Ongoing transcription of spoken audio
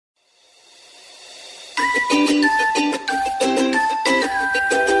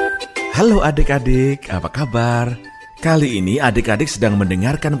Halo adik-adik, apa kabar? Kali ini adik-adik sedang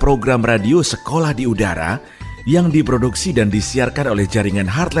mendengarkan program radio Sekolah di Udara yang diproduksi dan disiarkan oleh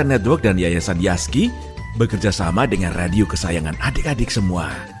jaringan Heartline Network dan Yayasan Yaski bekerja sama dengan radio kesayangan adik-adik semua.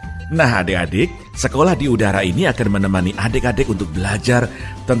 Nah adik-adik, Sekolah di Udara ini akan menemani adik-adik untuk belajar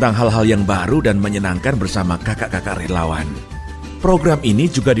tentang hal-hal yang baru dan menyenangkan bersama kakak-kakak relawan. Program ini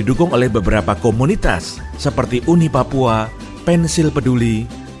juga didukung oleh beberapa komunitas seperti Uni Papua, Pensil Peduli,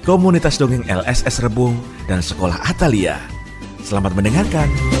 Komunitas Dongeng LSS Rebung, dan Sekolah Atalia. Selamat mendengarkan.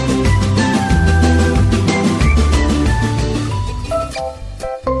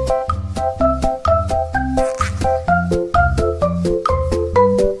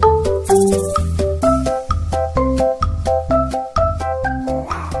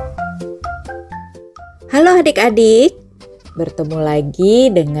 Halo adik-adik, bertemu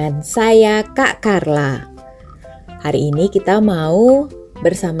lagi dengan saya Kak Carla. Hari ini kita mau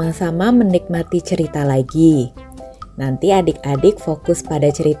bersama-sama menikmati cerita lagi. Nanti adik-adik fokus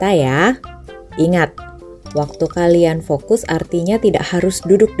pada cerita ya. Ingat, waktu kalian fokus artinya tidak harus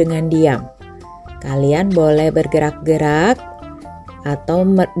duduk dengan diam. Kalian boleh bergerak-gerak atau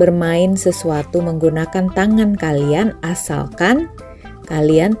bermain sesuatu menggunakan tangan kalian asalkan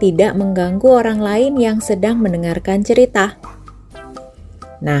kalian tidak mengganggu orang lain yang sedang mendengarkan cerita.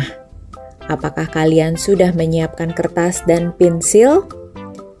 Nah, apakah kalian sudah menyiapkan kertas dan pensil?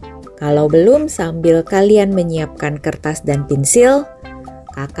 Kalau belum, sambil kalian menyiapkan kertas dan pensil,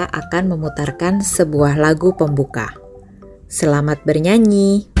 kakak akan memutarkan sebuah lagu pembuka. Selamat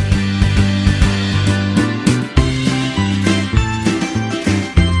bernyanyi!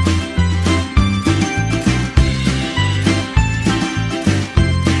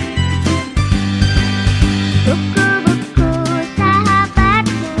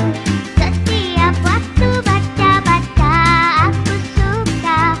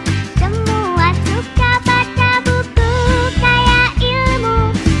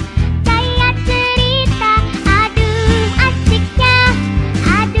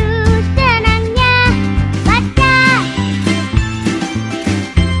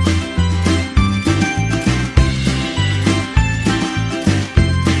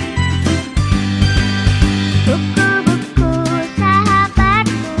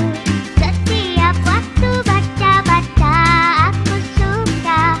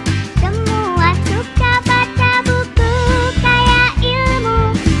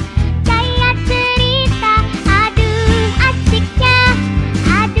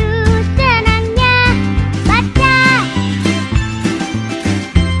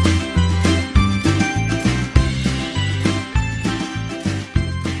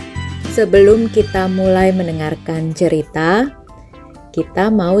 Sebelum kita mulai mendengarkan cerita, kita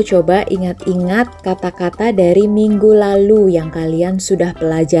mau coba ingat-ingat kata-kata dari minggu lalu yang kalian sudah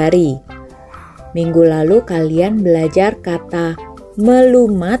pelajari. Minggu lalu kalian belajar kata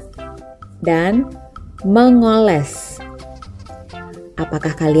melumat dan mengoles.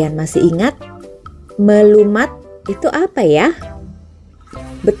 Apakah kalian masih ingat? Melumat itu apa ya?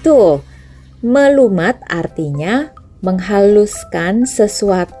 Betul, melumat artinya menghaluskan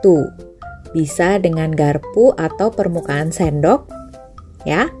sesuatu. Bisa dengan garpu atau permukaan sendok,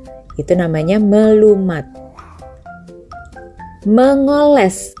 ya, itu namanya melumat.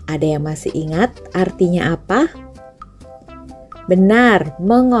 Mengoles, ada yang masih ingat artinya apa? Benar,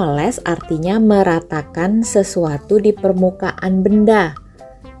 mengoles artinya meratakan sesuatu di permukaan benda.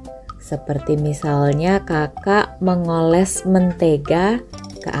 Seperti misalnya kakak mengoles mentega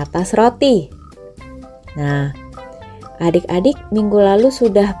ke atas roti. Nah, adik-adik minggu lalu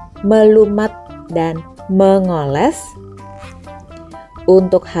sudah melumat dan mengoles.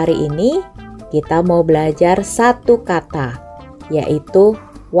 Untuk hari ini kita mau belajar satu kata, yaitu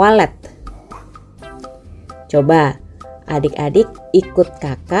walet. Coba adik-adik ikut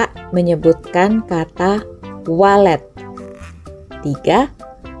kakak menyebutkan kata walet. 3,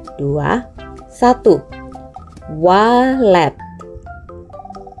 2, 1. Walet.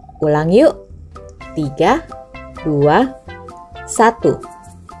 Ulang yuk. 3, 2, 1.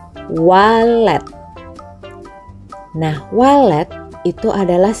 Walet. Nah, walet itu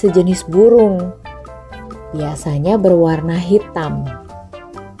adalah sejenis burung. Biasanya berwarna hitam.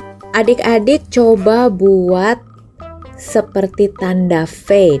 Adik-adik coba buat seperti tanda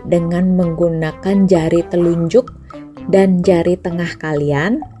V dengan menggunakan jari telunjuk dan jari tengah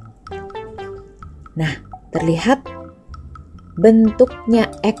kalian. Nah, terlihat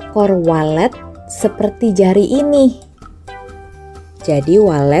bentuknya ekor walet seperti jari ini. Jadi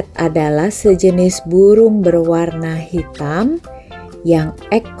walet adalah sejenis burung berwarna hitam yang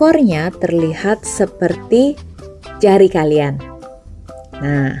ekornya terlihat seperti jari kalian.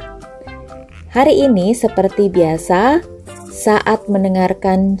 Nah, hari ini seperti biasa, saat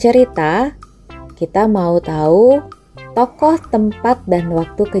mendengarkan cerita, kita mau tahu tokoh, tempat, dan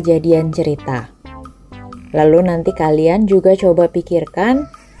waktu kejadian cerita. Lalu nanti kalian juga coba pikirkan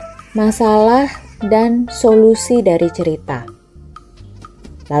masalah dan solusi dari cerita.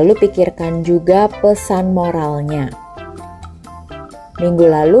 Lalu pikirkan juga pesan moralnya. Minggu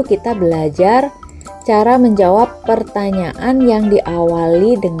lalu kita belajar cara menjawab pertanyaan yang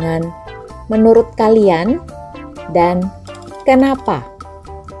diawali dengan menurut kalian dan kenapa.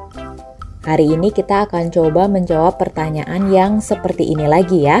 Hari ini kita akan coba menjawab pertanyaan yang seperti ini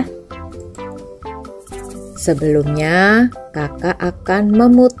lagi ya. Sebelumnya, kakak akan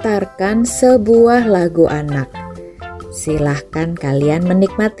memutarkan sebuah lagu anak. Silahkan kalian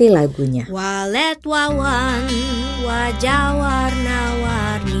menikmati lagunya. Walet wawan, wajah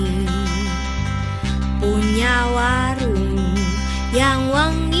warna-warni, punya warung yang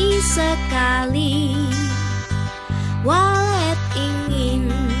wangi sekali. Walet ingin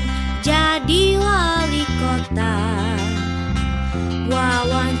jadi wali kota,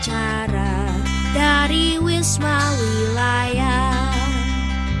 wawancara dari Wisma Wilayah.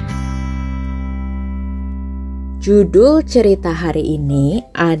 Judul cerita hari ini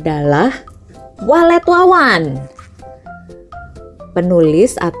adalah Walet Wawan.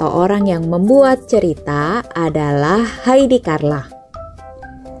 Penulis atau orang yang membuat cerita adalah Kak Carla.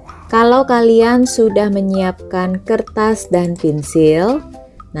 Kalau kalian sudah menyiapkan kertas dan pensil,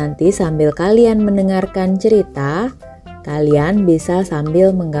 nanti sambil kalian mendengarkan cerita, kalian bisa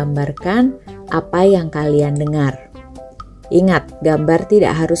sambil menggambarkan apa yang kalian dengar. Ingat, gambar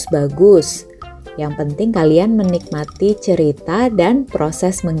tidak harus bagus. Yang penting kalian menikmati cerita dan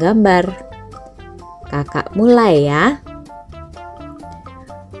proses menggambar. Kakak mulai ya.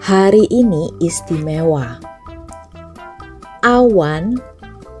 Hari ini istimewa. Awan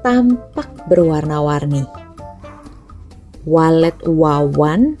tampak berwarna-warni. Walet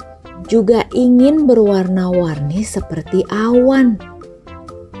Wawan juga ingin berwarna-warni seperti awan.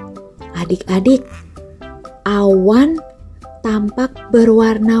 Adik-adik, awan tampak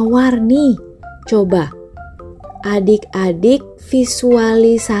berwarna-warni. Coba adik-adik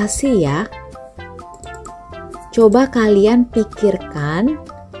visualisasi ya. Coba kalian pikirkan,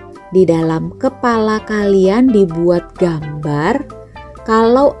 di dalam kepala kalian dibuat gambar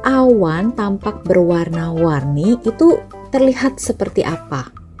kalau awan tampak berwarna-warni itu terlihat seperti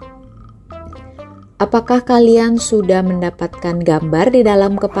apa? Apakah kalian sudah mendapatkan gambar di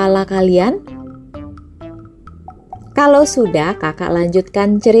dalam kepala kalian? Kalau sudah, kakak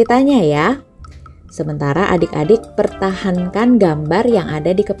lanjutkan ceritanya ya. Sementara adik-adik pertahankan gambar yang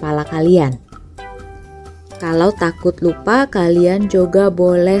ada di kepala kalian. Kalau takut lupa, kalian juga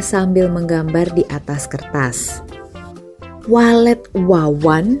boleh sambil menggambar di atas kertas. Walet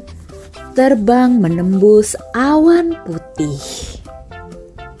Wawan terbang menembus awan putih.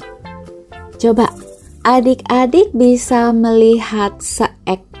 Coba adik-adik bisa melihat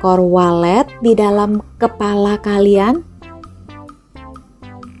seekor walet di dalam kepala kalian?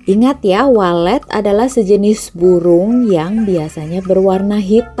 Ingat ya, walet adalah sejenis burung yang biasanya berwarna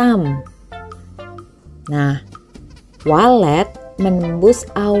hitam. Nah, walet menembus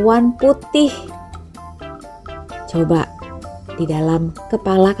awan putih. Coba, di dalam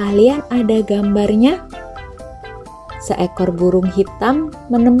kepala kalian ada gambarnya? Seekor burung hitam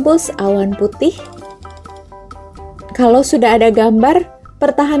menembus awan putih. Kalau sudah ada gambar,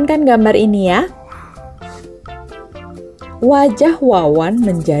 pertahankan gambar ini ya. Wajah Wawan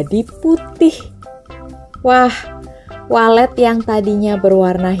menjadi putih. Wah, walet yang tadinya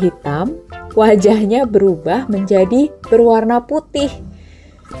berwarna hitam, wajahnya berubah menjadi berwarna putih.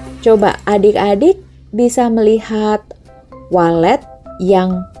 Coba adik-adik bisa melihat walet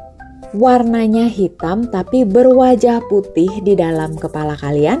yang warnanya hitam tapi berwajah putih di dalam kepala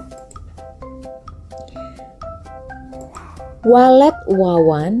kalian? Walet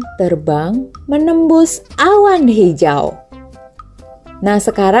Wawan terbang menembus awan hijau. Nah,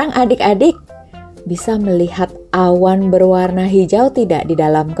 sekarang adik-adik bisa melihat awan berwarna hijau tidak di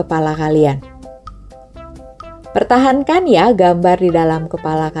dalam kepala kalian? Pertahankan ya gambar di dalam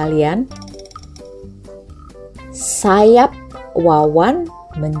kepala kalian. Sayap Wawan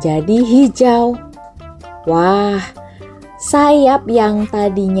menjadi hijau. Wah, sayap yang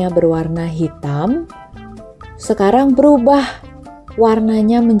tadinya berwarna hitam sekarang berubah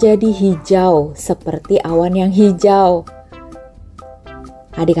warnanya menjadi hijau seperti awan yang hijau.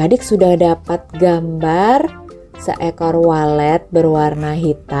 Adik-adik sudah dapat gambar seekor walet berwarna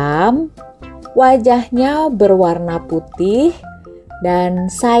hitam, wajahnya berwarna putih, dan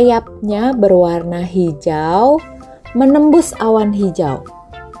sayapnya berwarna hijau menembus awan hijau.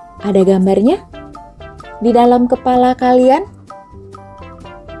 Ada gambarnya di dalam kepala kalian?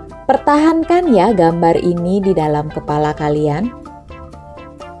 Pertahankan ya gambar ini di dalam kepala kalian.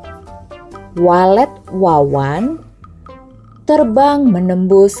 Walet Wawan terbang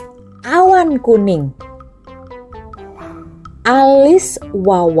menembus awan kuning. Alis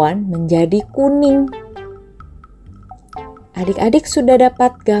Wawan menjadi kuning. Adik-adik sudah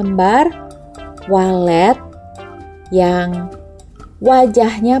dapat gambar walet yang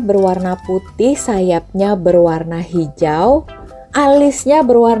wajahnya berwarna putih, sayapnya berwarna hijau, alisnya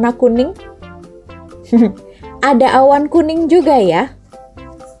berwarna kuning. Ada awan kuning juga ya.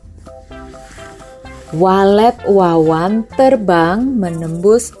 Walet Wawan terbang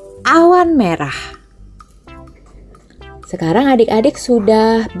menembus awan merah. Sekarang adik-adik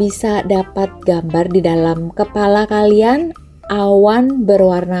sudah bisa dapat gambar di dalam kepala kalian awan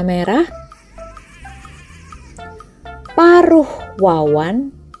berwarna merah. Paruh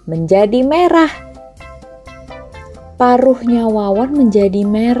Wawan menjadi merah. Paruhnya Wawan menjadi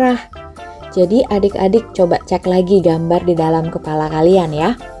merah. Jadi adik-adik coba cek lagi gambar di dalam kepala kalian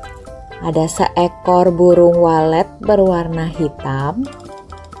ya. Ada seekor burung walet berwarna hitam,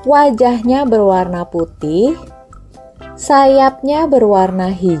 wajahnya berwarna putih, sayapnya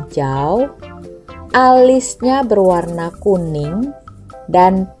berwarna hijau, alisnya berwarna kuning,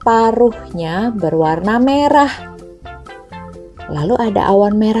 dan paruhnya berwarna merah. Lalu ada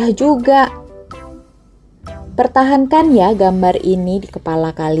awan merah juga. Pertahankan ya gambar ini di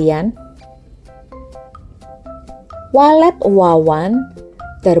kepala kalian. Walet Wawan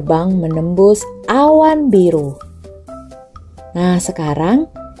terbang menembus awan biru. Nah, sekarang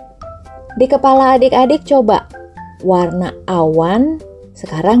di kepala adik-adik coba warna awan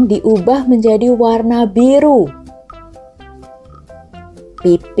sekarang diubah menjadi warna biru.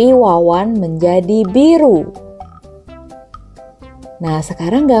 Pipi Wawan menjadi biru. Nah,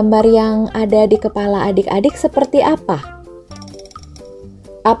 sekarang gambar yang ada di kepala adik-adik seperti apa?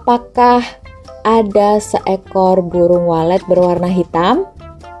 Apakah ada seekor burung walet berwarna hitam?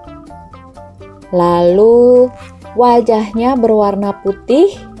 Lalu wajahnya berwarna putih,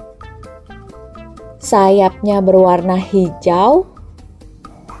 sayapnya berwarna hijau,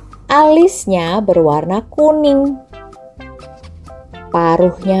 alisnya berwarna kuning,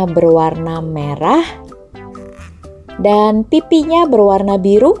 paruhnya berwarna merah, dan pipinya berwarna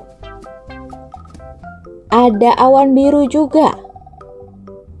biru. Ada awan biru juga.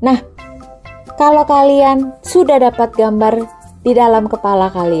 Nah, kalau kalian sudah dapat gambar di dalam kepala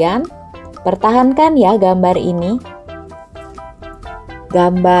kalian, pertahankan ya gambar ini.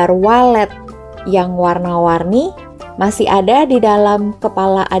 Gambar walet yang warna-warni masih ada di dalam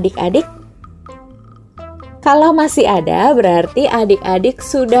kepala adik-adik? Kalau masih ada, berarti adik-adik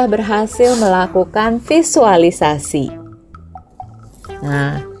sudah berhasil melakukan visualisasi.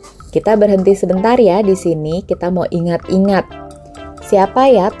 Nah, kita berhenti sebentar ya di sini. Kita mau ingat-ingat siapa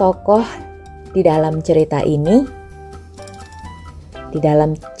ya tokoh di dalam cerita ini. Di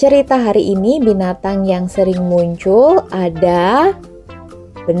dalam cerita hari ini, binatang yang sering muncul ada,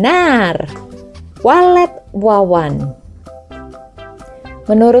 benar, Walet Wawan.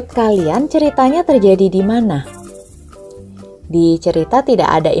 Menurut kalian ceritanya terjadi di mana? Di cerita tidak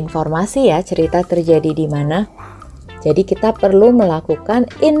ada informasi ya cerita terjadi di mana. Jadi kita perlu melakukan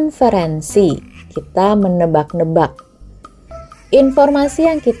inferensi. Kita menebak-nebak. Informasi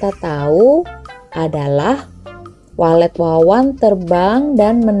yang kita tahu adalah Walet Wawan terbang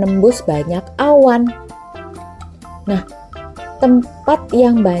dan menembus banyak awan. Nah, tempat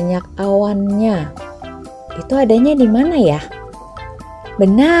yang banyak awannya itu adanya di mana ya?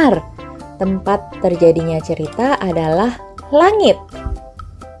 Benar, tempat terjadinya cerita adalah langit.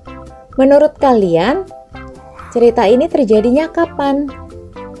 Menurut kalian, cerita ini terjadinya kapan?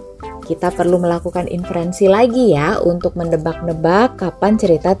 Kita perlu melakukan inferensi lagi ya untuk menebak-nebak kapan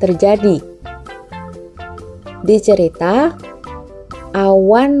cerita terjadi. Di cerita,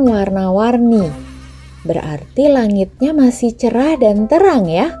 awan warna-warni, berarti langitnya masih cerah dan terang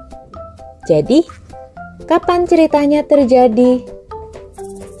ya. Jadi, kapan ceritanya terjadi?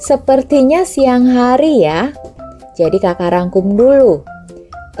 Sepertinya siang hari ya. Jadi kakak rangkum dulu.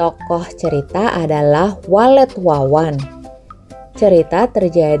 Tokoh cerita adalah Walet Wawan. Cerita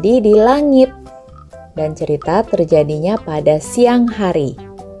terjadi di langit dan cerita terjadinya pada siang hari.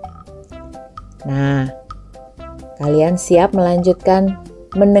 Nah, kalian siap melanjutkan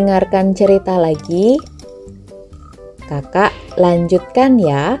mendengarkan cerita lagi? Kakak lanjutkan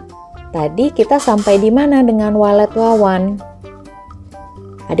ya. Tadi kita sampai di mana dengan Walet Wawan?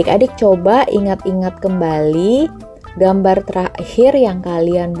 Adik-adik coba ingat-ingat kembali gambar terakhir yang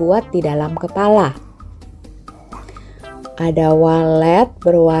kalian buat di dalam kepala. Ada walet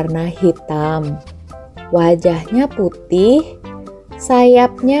berwarna hitam, wajahnya putih,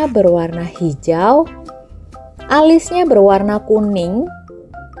 sayapnya berwarna hijau, alisnya berwarna kuning,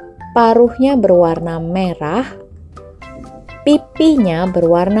 paruhnya berwarna merah, pipinya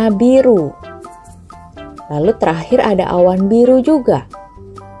berwarna biru. Lalu terakhir ada awan biru juga.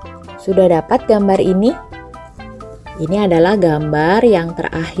 Sudah dapat gambar ini? Ini adalah gambar yang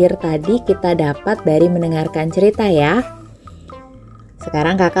terakhir tadi kita dapat dari mendengarkan cerita ya.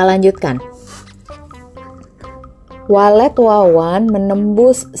 Sekarang kakak lanjutkan. Walet Wawan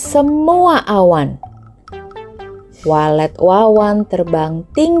menembus semua awan. Walet Wawan terbang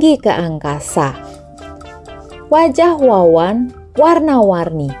tinggi ke angkasa. Wajah Wawan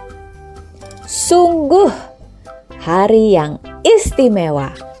warna-warni. Sungguh hari yang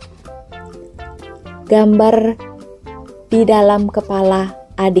istimewa. Gambar di dalam kepala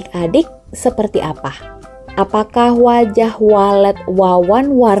adik-adik seperti apa? Apakah wajah Walet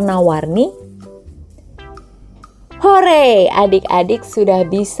Wawan warna-warni? Hore, adik-adik sudah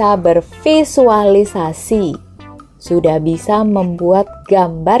bisa bervisualisasi, sudah bisa membuat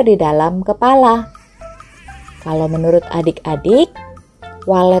gambar di dalam kepala. Kalau menurut adik-adik,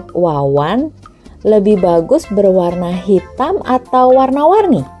 Walet Wawan lebih bagus berwarna hitam atau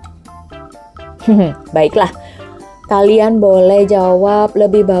warna-warni? Baiklah, kalian boleh jawab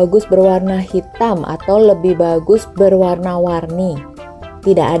lebih bagus berwarna hitam atau lebih bagus berwarna-warni.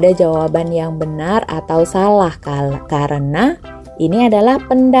 Tidak ada jawaban yang benar atau salah karena ini adalah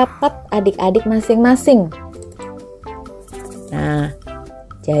pendapat adik-adik masing-masing. Nah,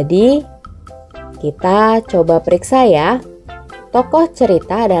 jadi kita coba periksa ya. Tokoh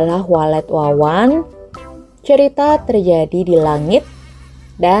cerita adalah Walet Wawan. Cerita terjadi di langit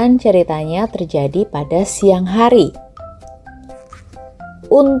dan ceritanya terjadi pada siang hari.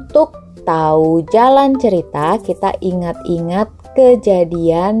 Untuk tahu jalan cerita, kita ingat-ingat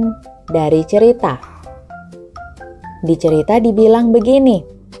kejadian dari cerita. Di cerita dibilang begini,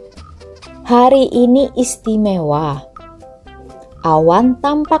 hari ini istimewa. Awan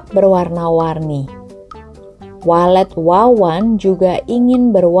tampak berwarna-warni. Walet Wawan juga ingin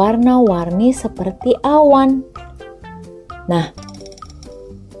berwarna-warni seperti awan. Nah,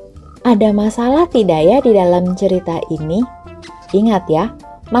 ada masalah tidak ya di dalam cerita ini? Ingat ya,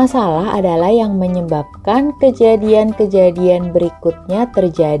 masalah adalah yang menyebabkan kejadian-kejadian berikutnya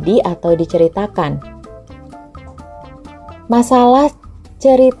terjadi atau diceritakan. Masalah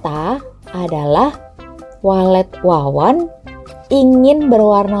cerita adalah Walet Wawan ingin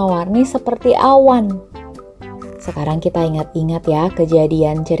berwarna-warni seperti awan. Sekarang kita ingat-ingat ya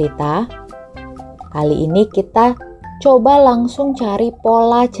kejadian cerita. Kali ini kita coba langsung cari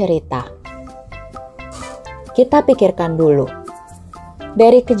pola cerita. Kita pikirkan dulu.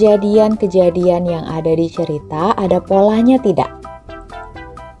 Dari kejadian-kejadian yang ada di cerita, ada polanya tidak?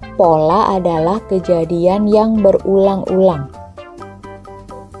 Pola adalah kejadian yang berulang-ulang.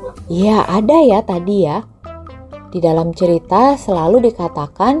 Ya, ada ya tadi ya. Di dalam cerita selalu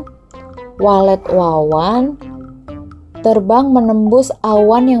dikatakan Walet Wawan terbang menembus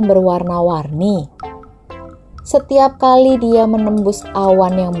awan yang berwarna-warni. Setiap kali dia menembus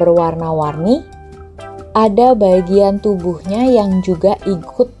awan yang berwarna-warni, ada bagian tubuhnya yang juga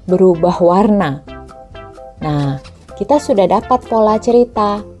ikut berubah warna. Nah, kita sudah dapat pola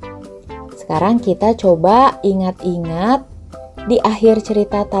cerita. Sekarang kita coba ingat-ingat di akhir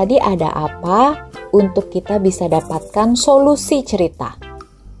cerita tadi ada apa untuk kita bisa dapatkan solusi cerita.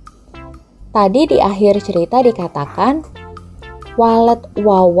 Tadi di akhir cerita dikatakan Walet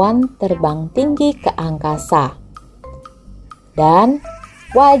Wawan terbang tinggi ke angkasa dan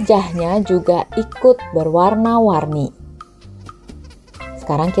wajahnya juga ikut berwarna-warni.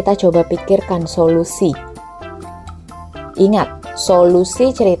 Sekarang kita coba pikirkan solusi. Ingat,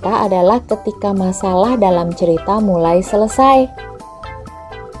 solusi cerita adalah ketika masalah dalam cerita mulai selesai.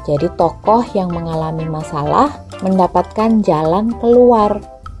 Jadi tokoh yang mengalami masalah mendapatkan jalan keluar.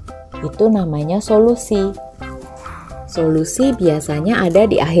 Itu namanya solusi. Solusi biasanya ada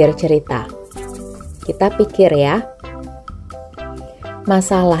di akhir cerita. Kita pikir ya.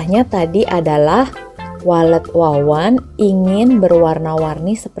 Masalahnya tadi adalah Walet Wawan ingin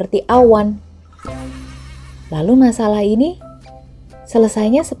berwarna-warni seperti awan. Lalu masalah ini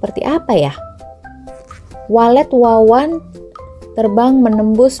selesainya seperti apa ya? Walet Wawan terbang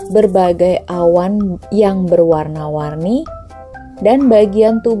menembus berbagai awan yang berwarna-warni dan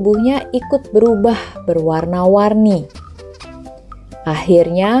bagian tubuhnya ikut berubah berwarna-warni.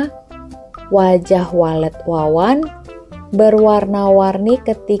 Akhirnya, wajah Walet Wawan berwarna-warni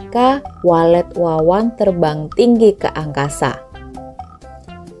ketika Walet Wawan terbang tinggi ke angkasa.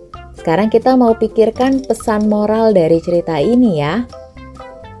 Sekarang kita mau pikirkan pesan moral dari cerita ini ya.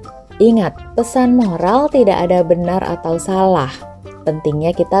 Ingat, pesan moral tidak ada benar atau salah.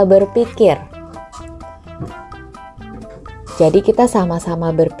 Pentingnya kita berpikir. Jadi kita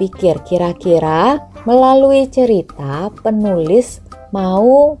sama-sama berpikir kira-kira melalui cerita penulis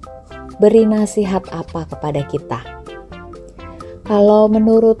mau beri nasihat apa kepada kita. Kalau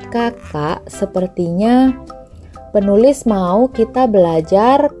menurut kakak, sepertinya penulis mau kita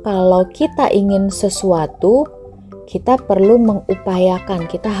belajar kalau kita ingin sesuatu, kita perlu mengupayakan,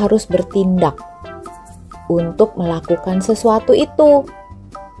 kita harus bertindak untuk melakukan sesuatu itu.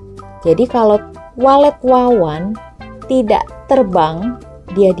 Jadi kalau Walet Wawan tidak terbang,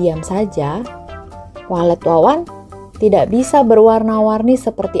 dia diam saja, Walet Wawan tidak bisa berwarna-warni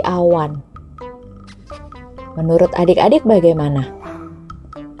seperti awan. Menurut adik-adik bagaimana?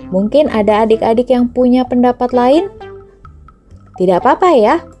 Mungkin ada adik-adik yang punya pendapat lain? Tidak apa-apa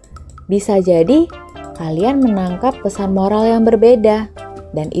ya. Bisa jadi kalian menangkap pesan moral yang berbeda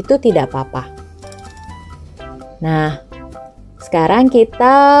dan itu tidak apa-apa. Nah, sekarang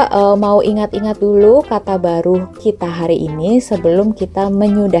kita mau ingat-ingat dulu kata baru kita hari ini sebelum kita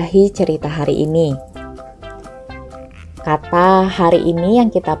menyudahi cerita hari ini. Kata hari ini yang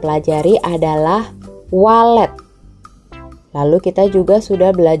kita pelajari adalah walet. Lalu kita juga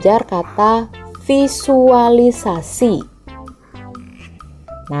sudah belajar kata visualisasi.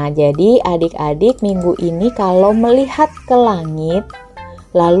 Nah, jadi adik-adik minggu ini kalau melihat ke langit,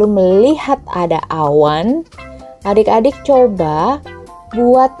 lalu melihat ada awan, adik-adik coba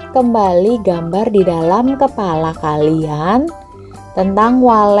buat kembali gambar di dalam kepala kalian tentang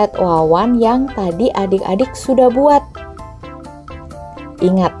Walet Wawan yang tadi adik-adik sudah buat.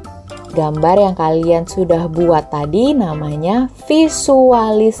 Ingat, gambar yang kalian sudah buat tadi namanya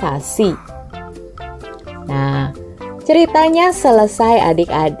visualisasi. Nah, ceritanya selesai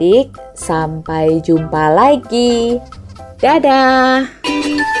adik-adik. Sampai jumpa lagi. Dadah!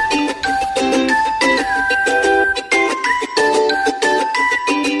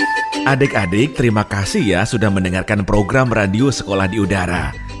 Adik-adik, terima kasih ya sudah mendengarkan program radio Sekolah di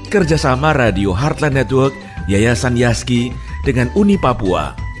Udara. Kerjasama Radio Heartline Network, Yayasan Yaski, dengan Uni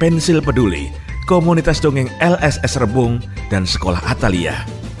Papua, Pensil Peduli, Komunitas Dongeng LSS Rebung, dan Sekolah Atalia.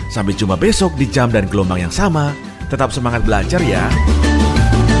 Sampai jumpa besok di jam dan gelombang yang sama. Tetap semangat belajar ya.